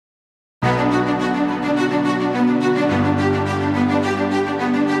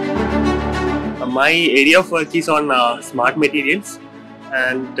My area of work is on smart materials,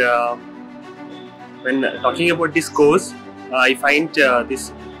 and when talking about this course, I find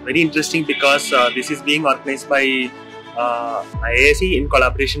this very interesting because this is being organized by IISc in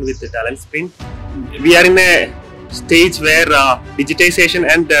collaboration with the Talent Sprint. We are in a stage where digitization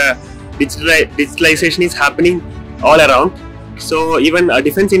and digitalization is happening all around. So even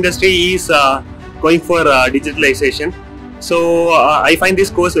defense industry is going for digitalization. So I find this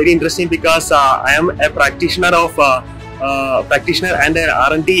course very interesting because I am a practitioner and an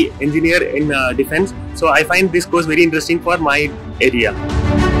R&D engineer in defense. So I find this course very interesting for my area.